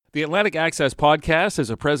The Atlantic Access Podcast is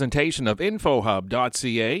a presentation of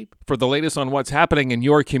InfoHub.ca. For the latest on what's happening in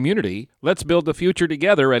your community, let's build the future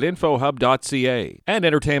together at InfoHub.ca. And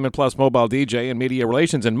Entertainment Plus Mobile DJ and Media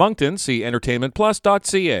Relations in Moncton, see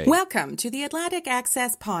EntertainmentPlus.ca. Welcome to the Atlantic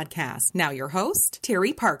Access Podcast. Now your host,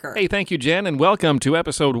 Terry Parker. Hey, thank you, Jen, and welcome to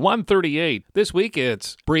episode 138. This week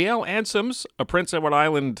it's Brielle Ansems, a Prince Edward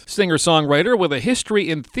Island singer-songwriter with a history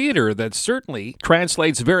in theater that certainly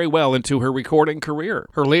translates very well into her recording career.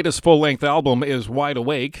 Her latest full-length album is Wide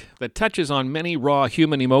Awake, that touches on many raw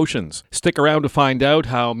human emotions. Stick around to find out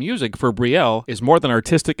how music for Brielle is more than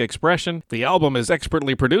artistic expression. The album is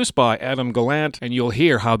expertly produced by Adam Gallant, and you'll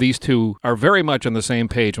hear how these two are very much on the same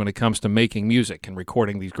page when it comes to making music and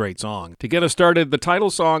recording these great songs. To get us started, the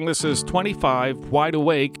title song, this is 25, Wide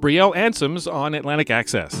Awake, Brielle Ansems on Atlantic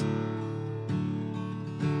Access.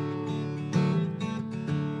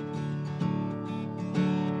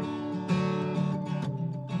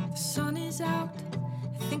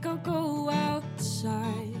 I'll go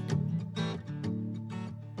outside,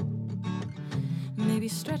 maybe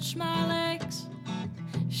stretch my legs,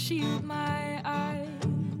 shield my eyes.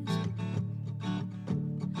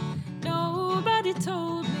 Nobody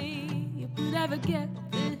told me it would ever get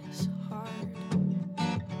this hard,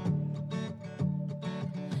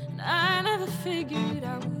 and I never figured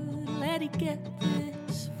I would let it get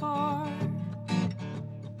this far.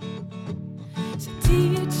 So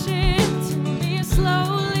teach it to me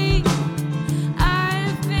slowly.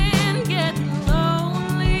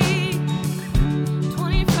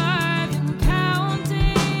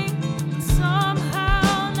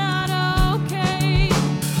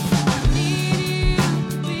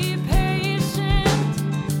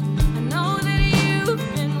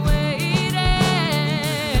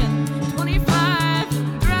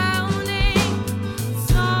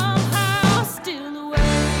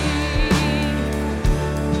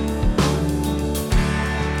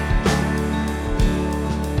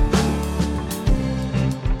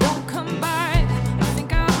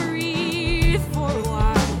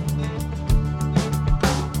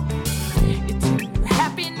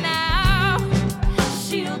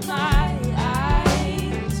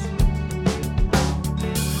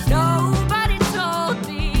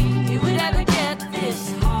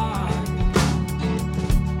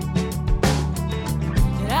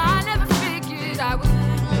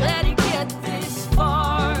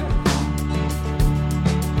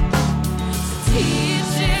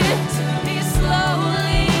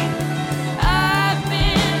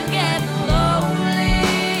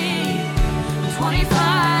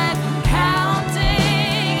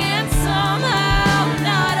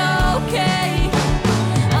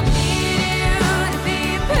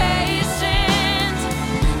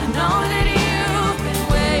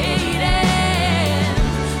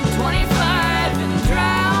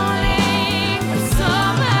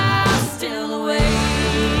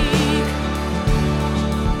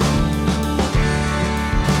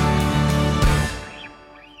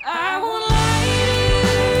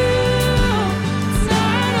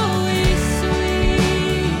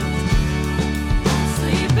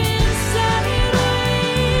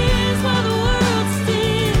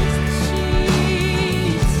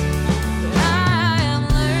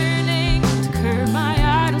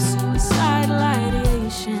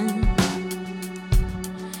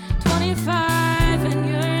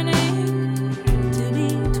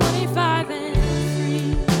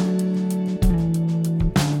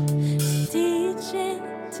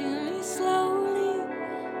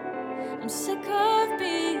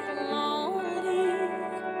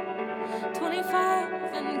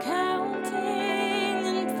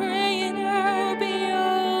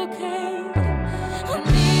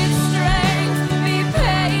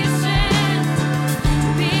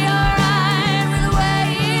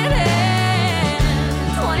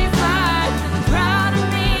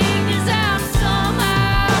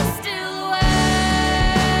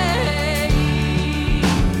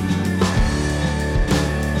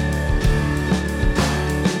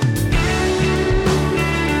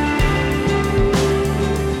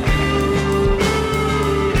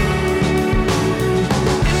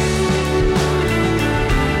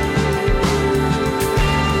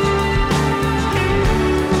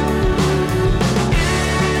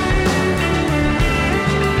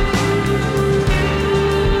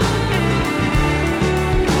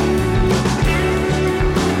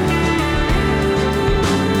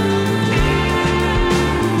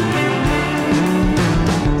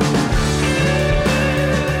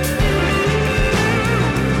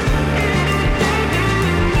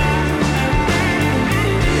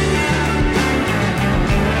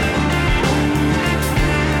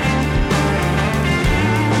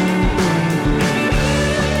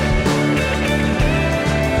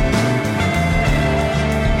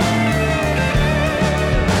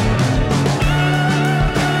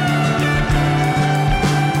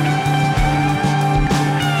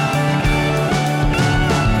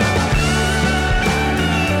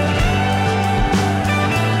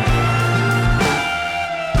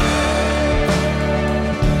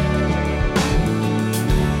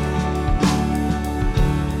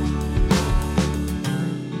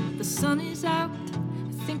 sun is out,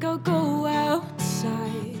 I think I'll go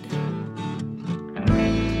outside.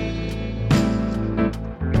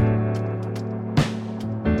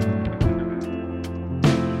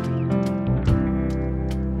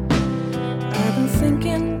 I've been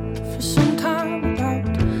thinking for some time about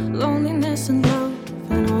loneliness and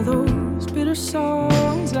love and all those bitter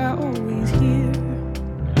songs I always hear.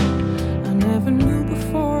 I never knew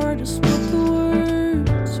before just what the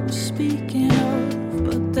words were speaking of,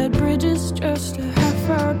 but that bridge is just a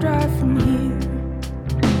half-hour drive from here.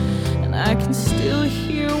 And I can still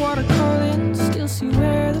hear water calling, still see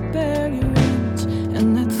where the barrier ends,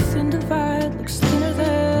 and that thin divide looks thinner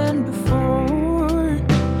than before.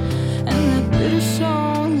 And that bitter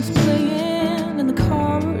song is playing in the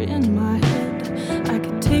car or in my head. I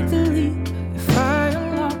could take the leap if I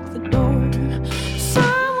unlock the door.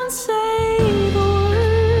 Someone say the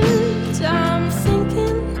words I'm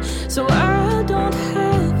thinking, so I don't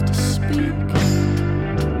have to speak.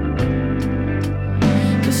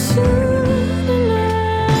 'Cause soon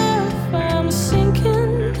enough I'm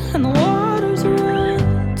sinking and the waters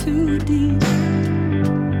run too deep.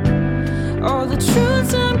 All the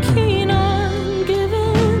truths I'm keen on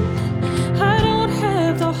giving, I don't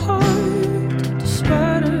have the heart to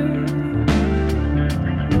sputter.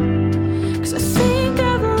 'Cause I think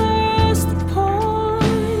I've lost the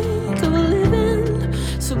point of living,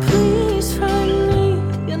 so please find me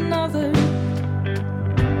another.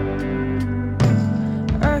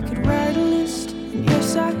 I could write a list, and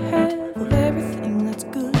yes I have, of everything that's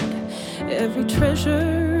good, every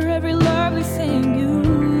treasure, every lovely thing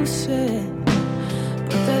you said.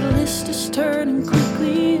 But that list is turning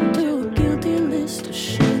quickly into a guilty list of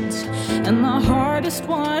shits, and the hardest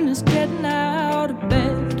one is getting out of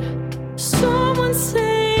bed. Someone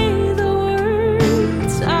say the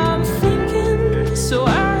words I'm thinking, so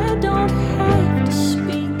I don't have to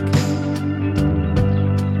speak.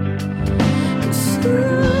 'Cause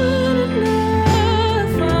soon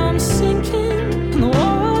enough I'm sinking and the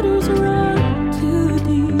waters run too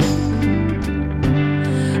deep.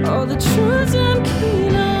 All the truths I'm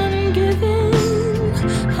keen on giving,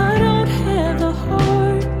 I don't have the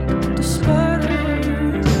heart to sputter.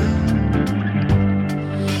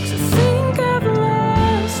 'Cause I think I've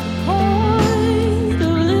lost the point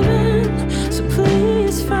of living, so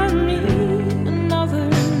please find me another.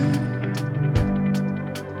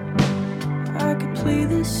 I could play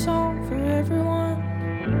this song for everyone,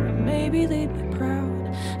 and maybe they'd be proud,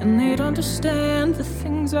 and they'd understand the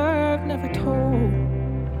things I've never told.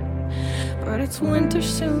 But it's winter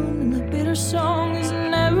soon, and the bitter song has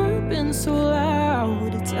never been so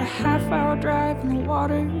loud. It's a half-hour drive, and the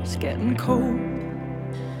water's getting cold.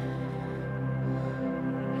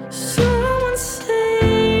 Someone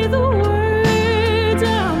say the words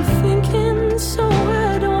I'm thinking, so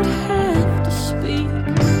I don't have to speak.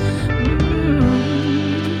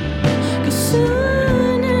 'Cause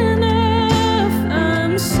soon enough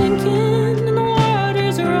I'm sinking, and the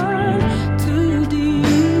waters run too deep.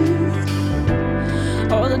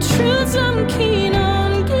 All the truths I'm keen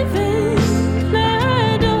on giving,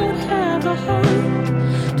 I don't have the heart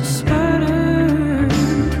to sputter.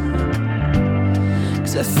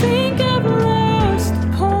 'Cause I think I've lost the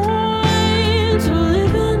point of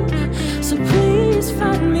living, so please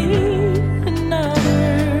find me another.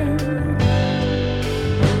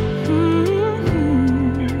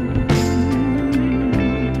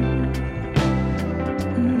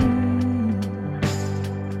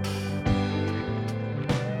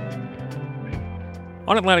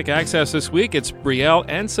 On Atlantic Access this week, it's Brielle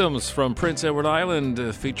Ansems from Prince Edward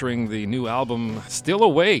Island featuring the new album Still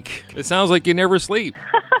Awake. It sounds like you never sleep.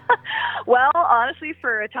 Well, honestly,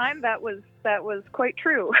 for a time that was quite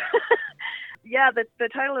true. Yeah, the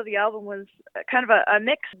title of the album was kind of a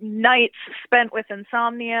mixed nights spent with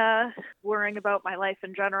insomnia, worrying about my life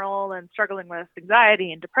in general, and struggling with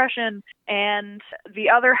anxiety and depression. And the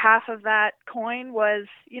other half of that coin was,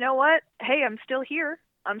 you know what? Hey, I'm still here.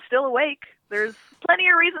 I'm still awake. There's plenty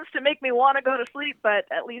of reasons to make me want to go to sleep, but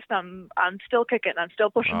at least I'm still kicking. I'm still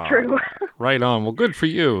pushing through. Right on. Well, good for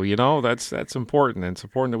you. You know, that's important. And it's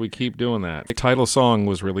important that we keep doing that. The title song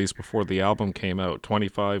was released before the album came out,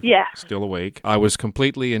 25, Yeah. Still Awake. I was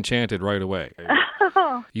completely enchanted right away.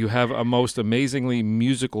 You have a most amazingly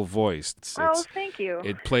musical voice. Thank you.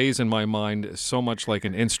 It plays in my mind so much like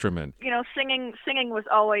an instrument. You know, singing was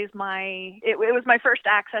always it was my first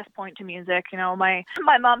access point to music. You know, my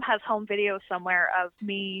mom has home videos somewhere of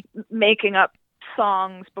me making up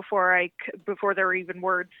songs before there were even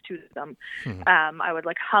words to them. I would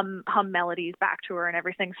like hum melodies back to her and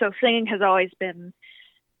everything. So singing has always been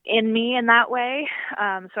in me in that way.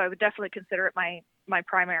 So I would definitely consider it my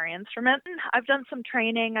primary instrument. I've done some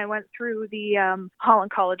training. I went through the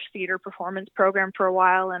Holland College Theatre Performance Program for a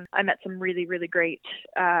while, and I met some really, really great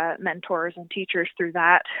mentors and teachers through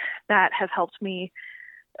that. That has helped me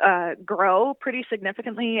grow pretty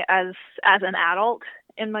significantly as an adult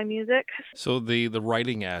in my music. So the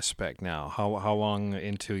writing aspect now, how long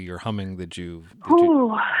into your humming did you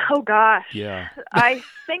oh gosh. Yeah. I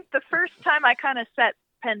think the first time I kind of set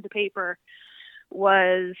pen to paper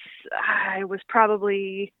was I was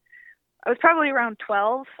probably around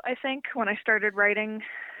 12, I think, when I started writing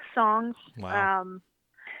songs. Wow.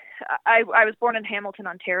 I was born in Hamilton,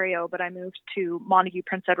 Ontario, but I moved to Montague,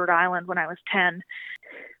 Prince Edward Island when I was 10.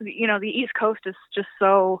 You know, the East Coast is just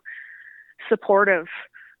so supportive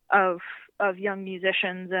of young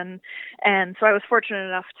musicians, and so I was fortunate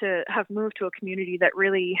enough to have moved to a community that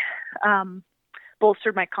really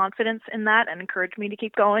bolstered my confidence in that and encouraged me to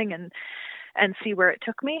keep going and see where it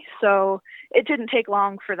took me. So it didn't take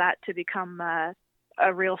long for that to become a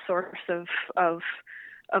real source of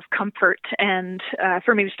comfort and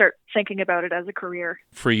for me to start thinking about it as a career.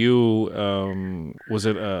 For you, was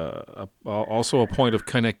it also a point of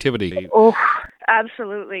connectivity? Oh,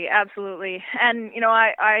 absolutely. And, you know,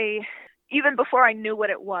 I even before I knew what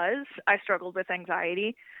it was, I struggled with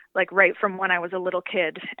anxiety, like right from when I was a little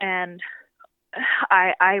kid. And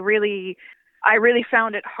I really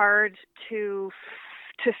found it hard to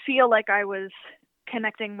feel like I was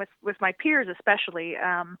connecting with my peers, especially,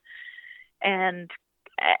 and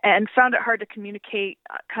found it hard to communicate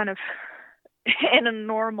kind of in a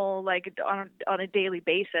normal, like on a daily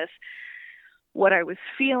basis, what I was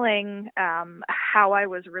feeling, how I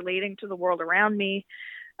was relating to the world around me.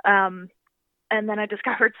 And then I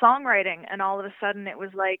discovered songwriting, and all of a sudden it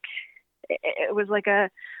was like a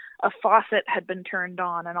faucet had been turned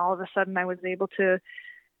on, and all of a sudden I was able to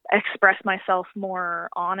express myself more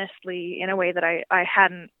honestly in a way that I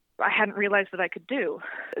hadn't realized that I could do.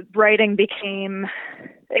 Writing became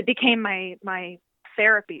my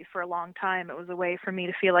therapy for a long time. It was a way for me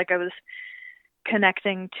to feel like I was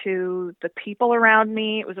connecting to the people around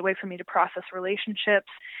me. It was a way for me to process relationships.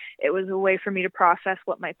 It was a way for me to process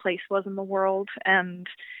what my place was in the world. And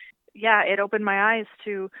yeah, it opened my eyes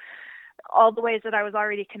to all the ways that I was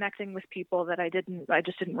already connecting with people that I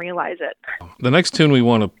just didn't realize it. The next tune we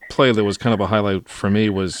want to play that was kind of a highlight for me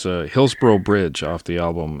was Hillsborough Bridge off the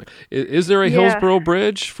album. Is there a Hillsborough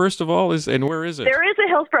Bridge, first of all, and where is it? There is a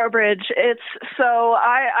Hillsborough Bridge.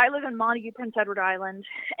 I live in Montague, Prince Edward Island,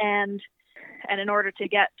 and in order to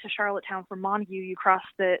get to Charlottetown from Montague, you cross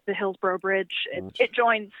the Hillsborough Bridge. It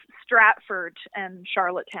joins Stratford and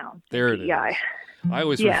Charlottetown. There it is. I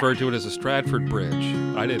always referred to it as a Stratford Bridge.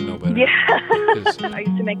 I didn't know better. Yeah. I used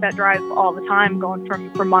to make that drive all the time, going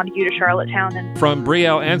from Montague to Charlottetown. And from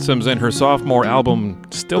Brielle Ansems and her sophomore album,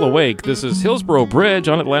 Still Awake, this is Hillsborough Bridge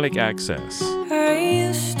on Atlantic Access. I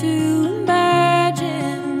used to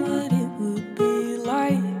imagine what it would be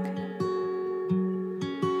like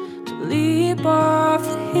to leap off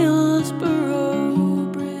the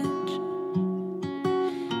Hillsborough Bridge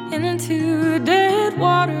into dead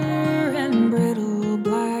water and brittle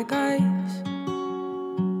black ice,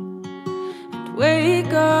 and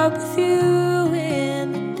wake up with you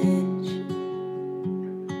in the ditch.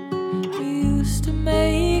 We used to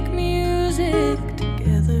make music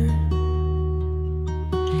together.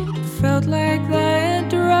 It felt like that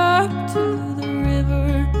drop to the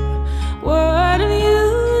river. What have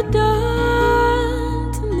you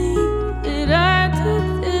done to me that I took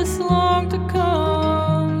this long to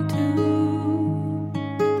come to?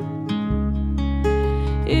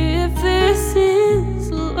 If this is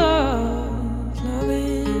love, love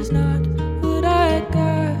is not what I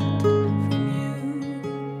got from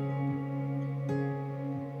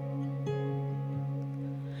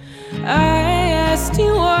you. I asked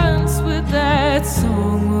you once what that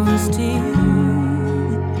song was to you,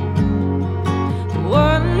 the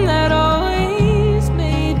one that always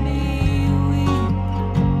made me weep.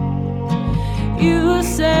 You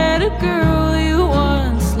said a girl you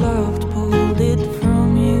once loved pulled it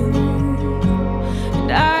from you,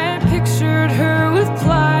 and I pictured her with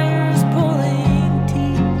pliers pulling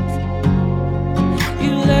teeth.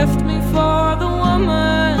 You left me for the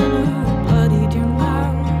woman who bloodied your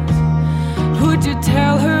mouth. Would you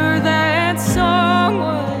tell her that song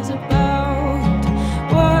was about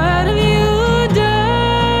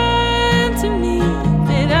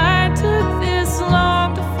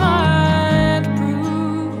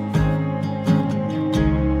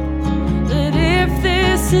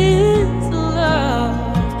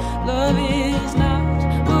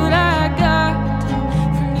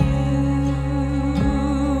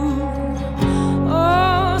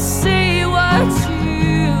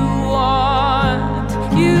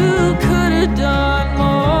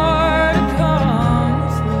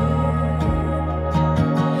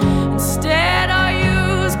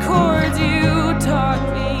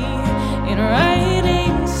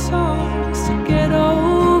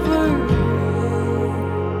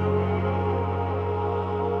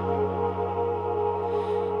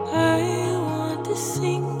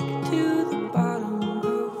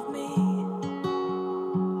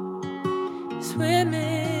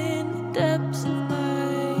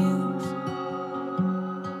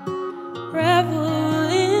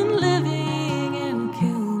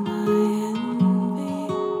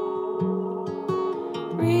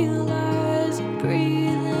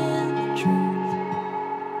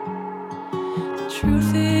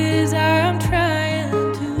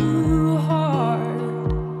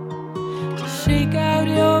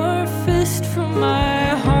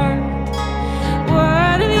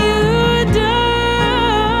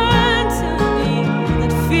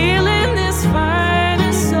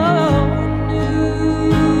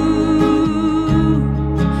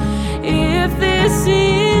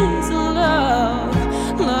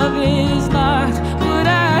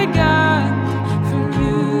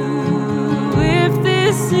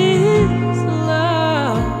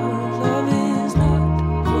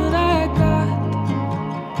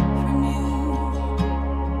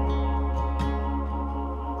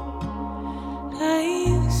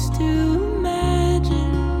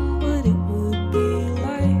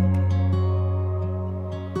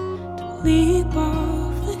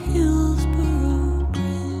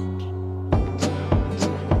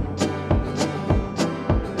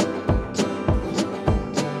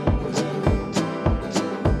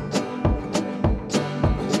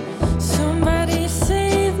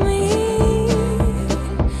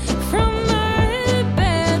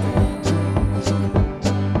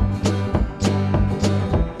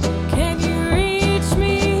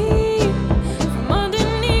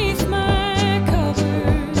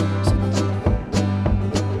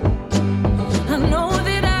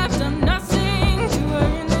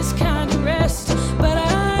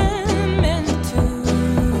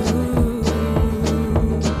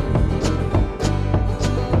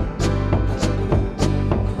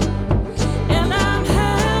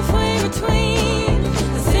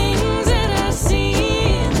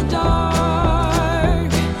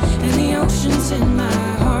oceans in my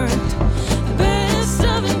heart. The best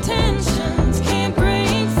of intentions can't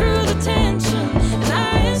break through the tension, and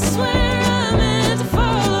I swear I meant to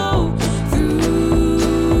follow through.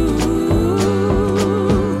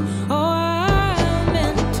 Oh, I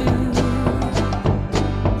meant to.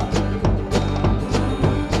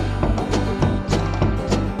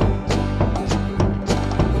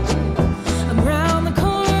 I'm round the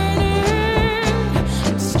corner,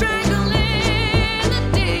 I'm straggling the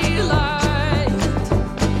daylight.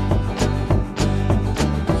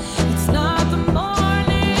 It's not the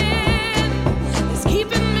morning, it's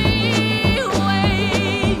keeping me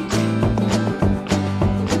awake.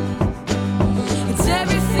 It's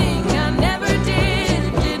everything I never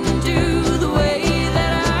did, didn't do the way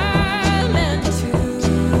that I meant to.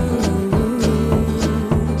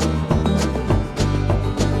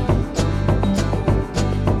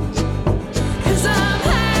 'Cause I'm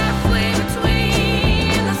halfway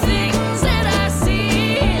between the things that I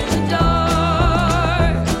see in the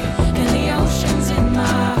dark and the oceans in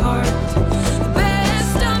my heart. The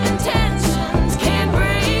best of intentions can't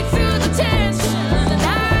break through the tension, and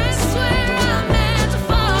I swear I meant to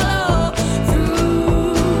follow through.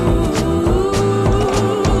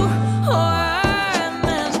 Oh, I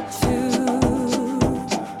meant to.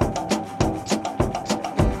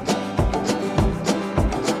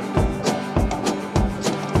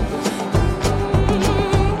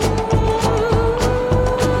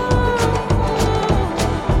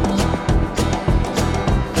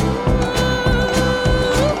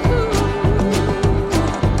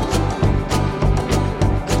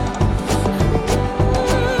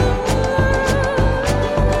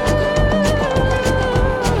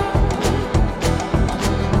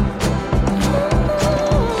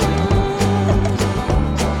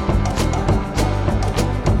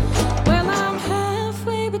 Well, I'm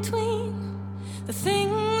halfway between the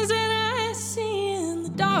things that I see in the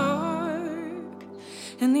dark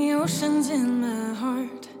and the oceans in my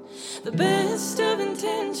heart. The best of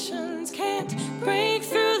intentions can't break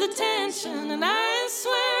through the tension, and I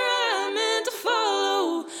swear I meant to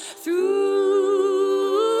follow through.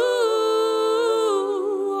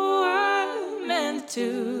 Oh, I meant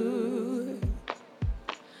to.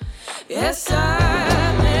 Yes, I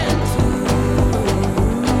meant to.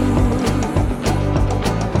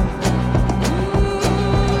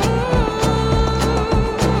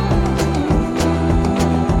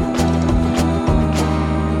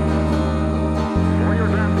 For your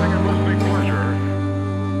dancing and listening pleasure.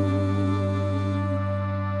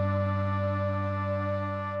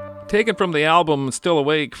 Taken from the album Still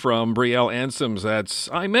Awake from Brielle Ansems, that's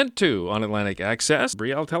I Meant To on Atlantic Access.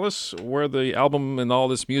 Brielle, tell us where the album and all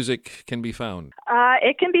this music can be found.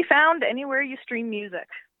 It can be found anywhere you stream music.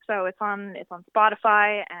 So it's on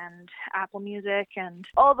Spotify and Apple Music and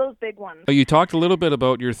all those big ones. You talked a little bit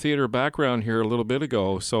about your theater background here a little bit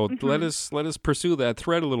ago, so let us pursue that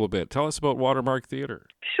thread a little bit. Tell us about Watermark Theater.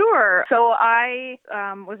 Sure. So I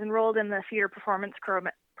was enrolled in the theater performance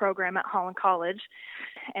program at Holland College,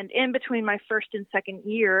 and in between my first and second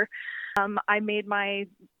year, I made my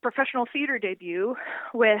professional theater debut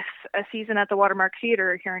with a season at the Watermark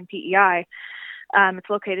Theater here in PEI. It's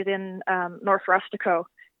located in North Rustico,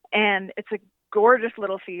 and it's a gorgeous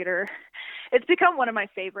little theater. It's become one of my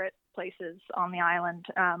favorite places on the island.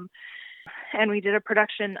 And we did a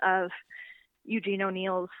production of Eugene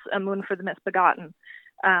O'Neill's A Moon for the Misbegotten.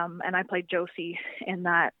 And I played Josie in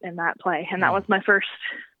that play. And that was my first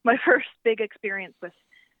big experience with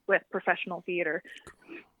professional theater.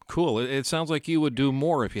 Cool. It sounds like you would do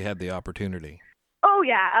more if you had the opportunity. Oh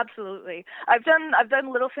yeah, absolutely. I've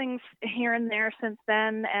done little things here and there since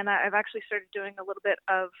then, and I've actually started doing a little bit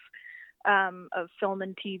of film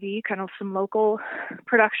and TV, kind of some local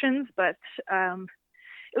productions. But it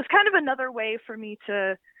was kind of another way for me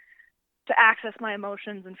to access my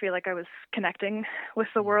emotions and feel like I was connecting with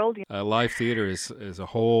the world. Live theater is a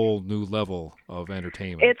whole new level of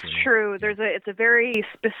entertainment. It's true. It's a very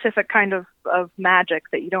specific kind of magic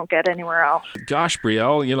that you don't get anywhere else. Gosh,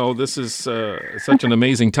 Brielle, this is such an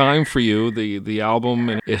amazing time for you, the album,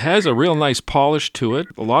 and it has a real nice polish to it.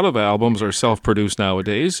 A lot of albums are self-produced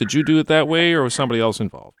nowadays. Did you do it that way, or was somebody else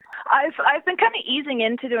involved? I've been kind of easing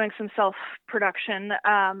into doing some self-production,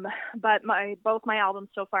 but both my albums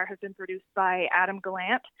so far have been produced by Adam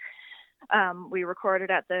Gallant. We recorded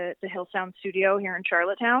at the Hill Sound Studio here in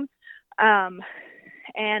Charlottetown,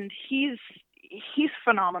 and he's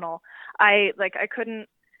phenomenal. I couldn't,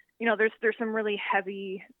 there's some really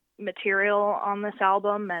heavy material on this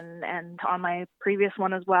album and on my previous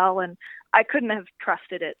one as well, and I couldn't have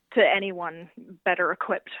trusted it to anyone better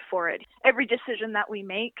equipped for it. Every decision that we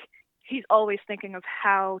make, he's always thinking of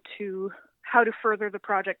how to how to further the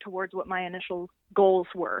project towards what my initial goals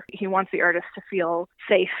were. He wants the artist to feel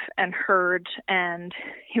safe and heard, and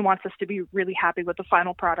he wants us to be really happy with the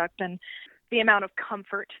final product. And the amount of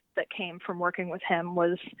comfort that came from working with him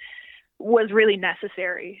was really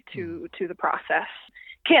necessary to the process.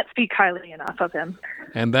 Can't speak highly enough of him.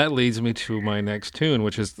 And that leads me to my next tune,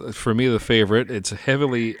 which is, for me, the favorite. It's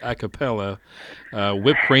heavily a cappella,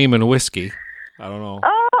 Whipped Cream and Whiskey. I don't know.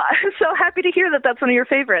 Oh, I'm so happy to hear that that's one of your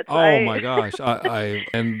favorites. Oh my gosh.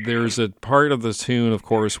 And there's a part of the tune, of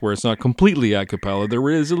course, where it's not completely a cappella. There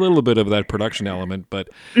is a little bit of that production element, but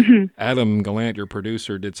Adam Gallant, your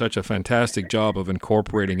producer, did such a fantastic job of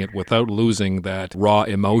incorporating it without losing that raw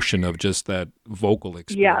emotion of just that vocal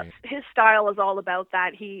experience. Yeah, his style is all about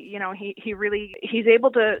that. He's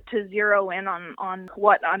able to zero in on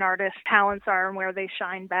what an artist's talents are and where they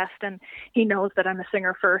shine best, and he knows that I'm a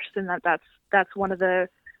singer first, and that's one of the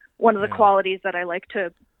qualities that I like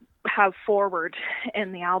to have forward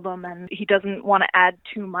in the album, and he doesn't want to add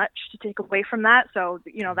too much to take away from that. So,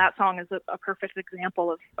 that song is a perfect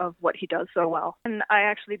example of what he does so well. And I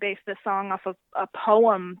actually based this song off of a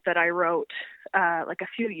poem that I wrote like a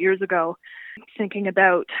few years ago, thinking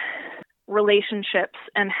about relationships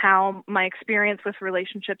and how my experience with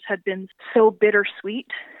relationships had been so bittersweet,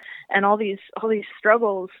 and all these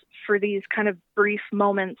struggles for these kind of brief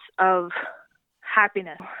moments of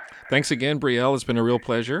happiness. Thanks again, Brielle. It's been a real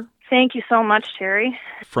pleasure. Thank you so much, Terry.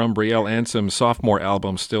 From Brielle Ansom's sophomore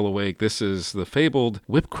album, Still Awake, this is the fabled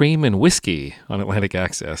Whipped Cream and Whiskey on Atlantic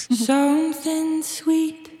Access. Something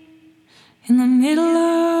sweet in the middle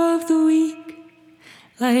of the week,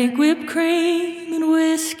 like whipped cream and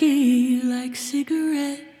whiskey, like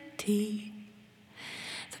cigarette tea.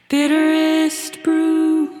 The bitterest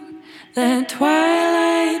brew, that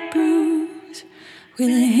twilight brews, with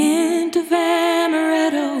a hint of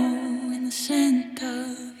amaretto in the scent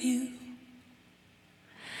of you.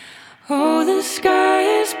 Oh, the sky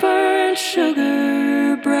is burnt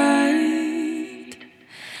sugar bright,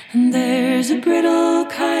 and there's a brittle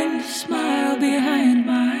kind of smile behind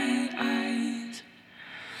my eyes.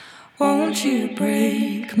 Won't you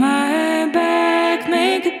break my back,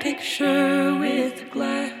 make a picture with a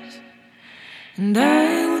glass, and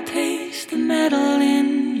I will taste the metal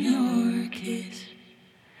in your kiss,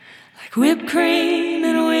 like whipped cream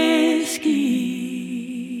and whiskey.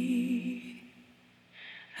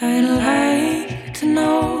 I'd like to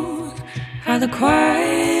know how the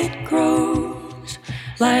quiet grows,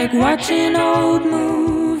 like watching old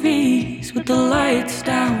movies with the lights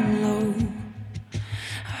down low. A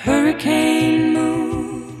hurricane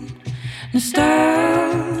moon,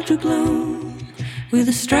 nostalgia gloom, with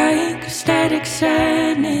a strike of static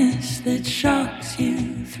sadness that shocks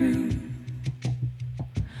you through.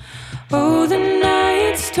 Oh, the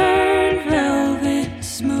nights turn velvet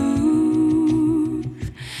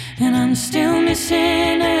smooth, and I'm still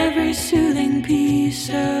missing every soothing piece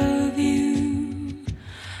of you.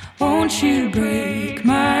 Won't you break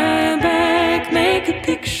my back, make a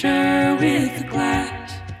picture with a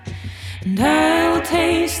glass, and I will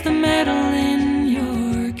taste the metal in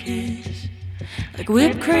your kiss, like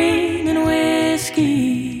whipped cream and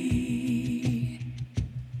whiskey.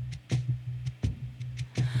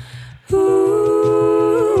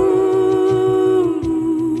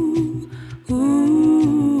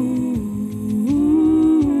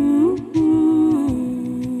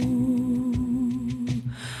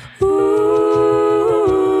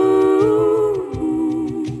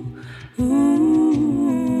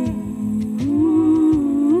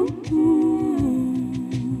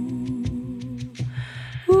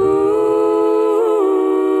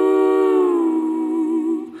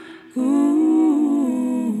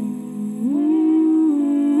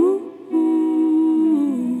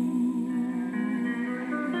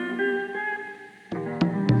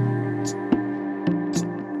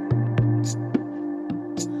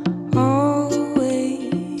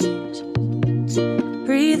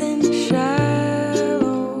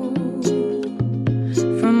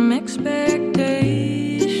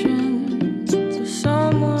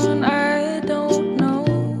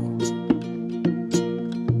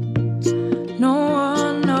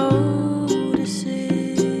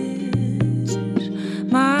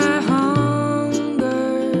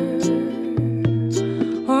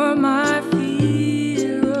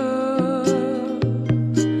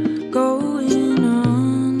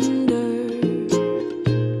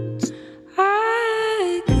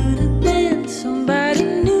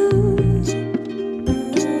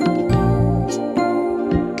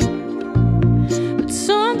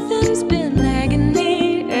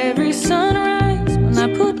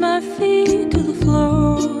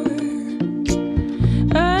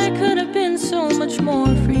 much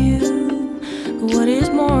more for you. But what is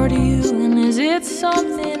more to you? And is it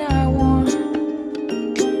something I want?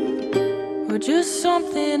 Or just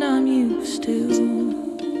something I'm used to?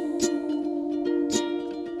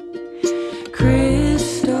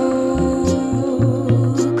 Crystal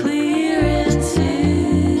clear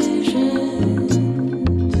incisions,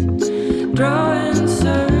 drawing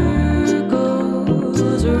circles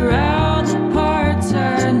around the parts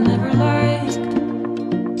I never liked.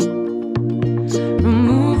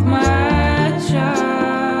 Remove my childlike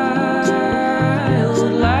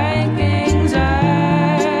anxiety.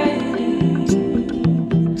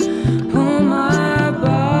 Pull my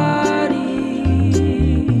body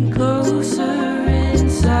closer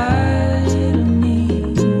inside of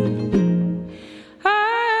me.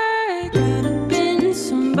 I could have been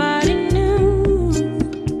somebody new,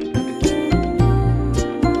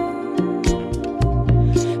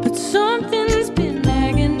 but something's been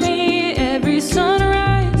nagging me every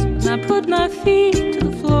sunrise when I put my feet to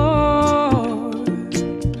the floor.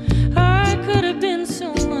 I could have been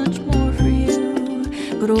so much more for you,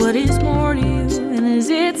 but what is more to you? And is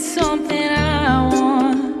it something I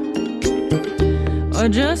want? Or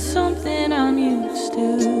just something I'm used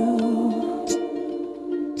to?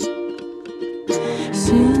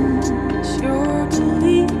 Since your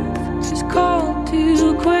belief is called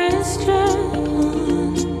to question,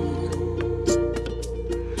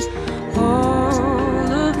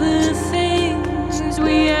 all of the things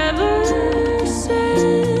we ever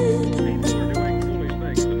said,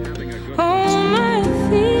 all my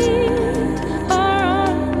feet are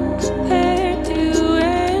unprepared to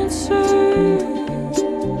answer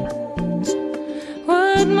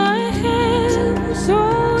what my head was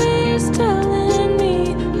always telling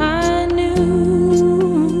me I knew.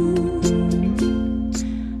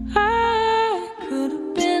 I could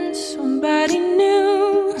have been somebody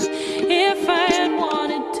new if I had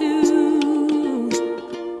wanted to.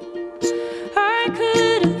 I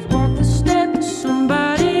could have walked the step to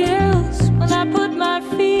somebody else when I put my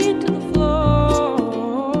feet to the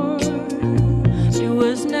floor. It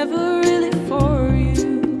was never really for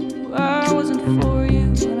you. I wasn't for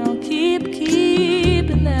you, and I'll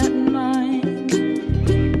keeping that in mind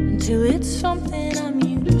until it's something I'm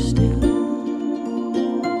used to.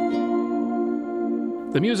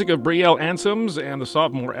 The music of Brielle Ansems and the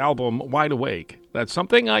sophomore album Wide Awake. That's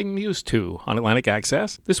something I'm used to on Atlantic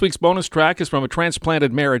Access. This week's bonus track is from a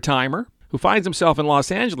transplanted Maritimer who finds himself in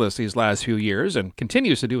Los Angeles these last few years and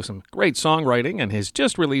continues to do some great songwriting and has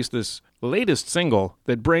just released this latest single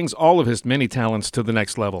that brings all of his many talents to the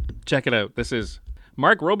next level. Check it out. This is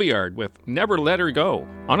Mark Robillard with Never Let Her Go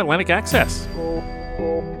on Atlantic Access.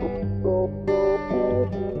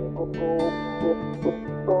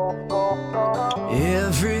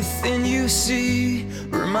 Everything you see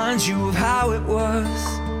reminds you of how it was.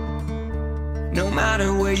 No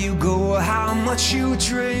matter where you go or how much you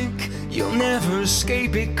drink, you'll never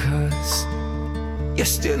escape it, 'cause you're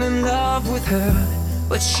still in love with her,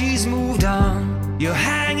 but she's moved on. You're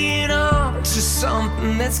hanging on to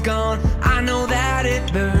something that's gone. I know that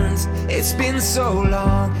it burns. It's been so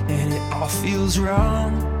long and it all feels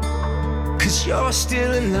wrong, 'cause you're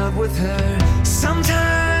still in love with her.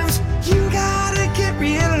 Sometimes you gotta get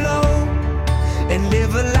real low and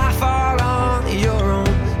live a life all on your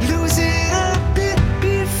own. Lose it a bit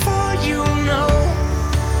before you know.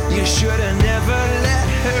 You should've never let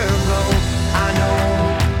her go. I know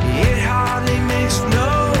it hardly makes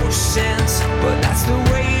no sense, but that's the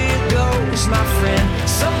way it goes, my friend.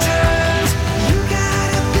 Sometimes you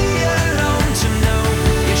gotta be alone to know.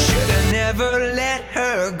 You should've never let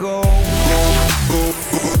her go.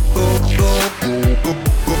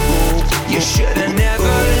 You should've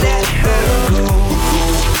never let her go.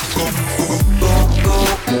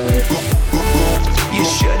 You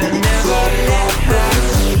should've never let her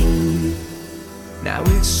go. Now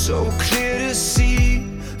it's so clear to see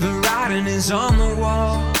the writing is on the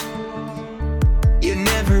wall. You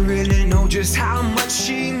never really know just how much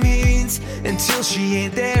she means until she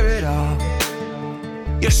ain't there at all.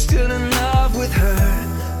 You're still in love with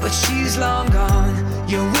her, but she's long gone.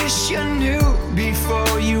 You wish you knew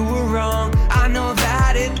before you were wrong. I know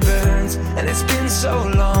that it burns, and it's been so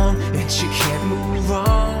long that you can't move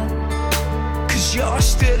on, 'cause you're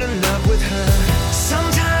still in love with her.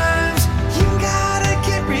 Sometimes you gotta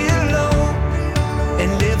get real low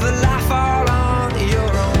and live a life all on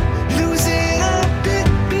your own. Lose it a bit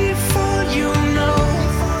before you know.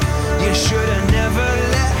 You should've never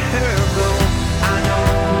let her go. I know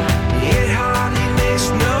it hardly makes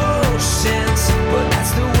no sense, but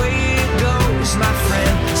that's the way it goes, my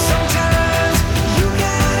friend. Sometimes you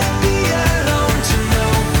gotta be alone to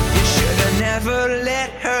know. You should've never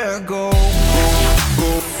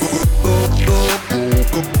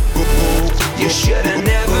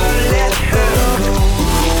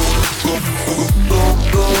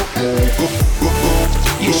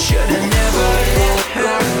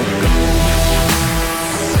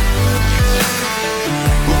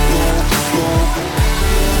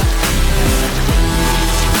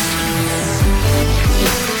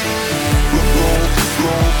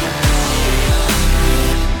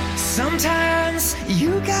Sometimes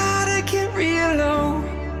you gotta get real low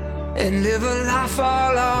and live a life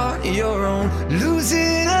all on your own. Lose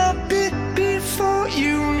it a bit before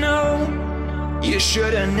you know. You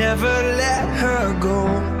should've never let her go.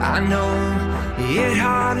 I know it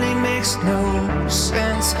hardly makes no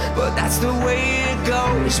sense, but that's the way it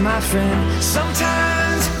goes, my friend.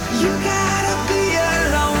 Sometimes you gotta be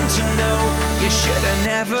alone to know. You should've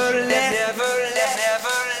never let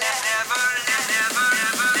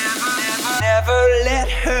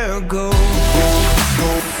her go.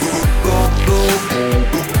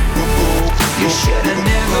 You should've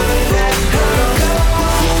never let her go.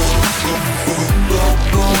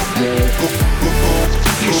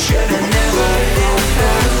 You should've never let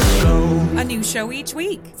her go. A new show each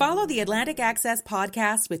week. Follow the Atlantic Access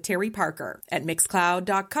podcast with Terry Parker at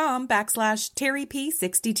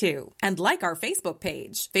mixcloud.com/TerryP62 and like our Facebook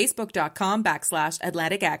page,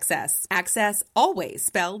 facebook.com/Atlantic Access. Access always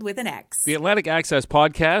spelled with an X. The Atlantic Access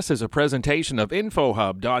Podcast is a presentation of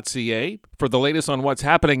InfoHub.ca. For the latest on what's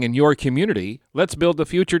happening in your community, let's build the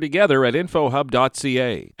future together at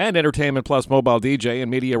InfoHub.ca. And Entertainment Plus Mobile DJ and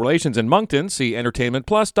Media Relations in Moncton, see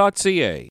EntertainmentPlus.ca.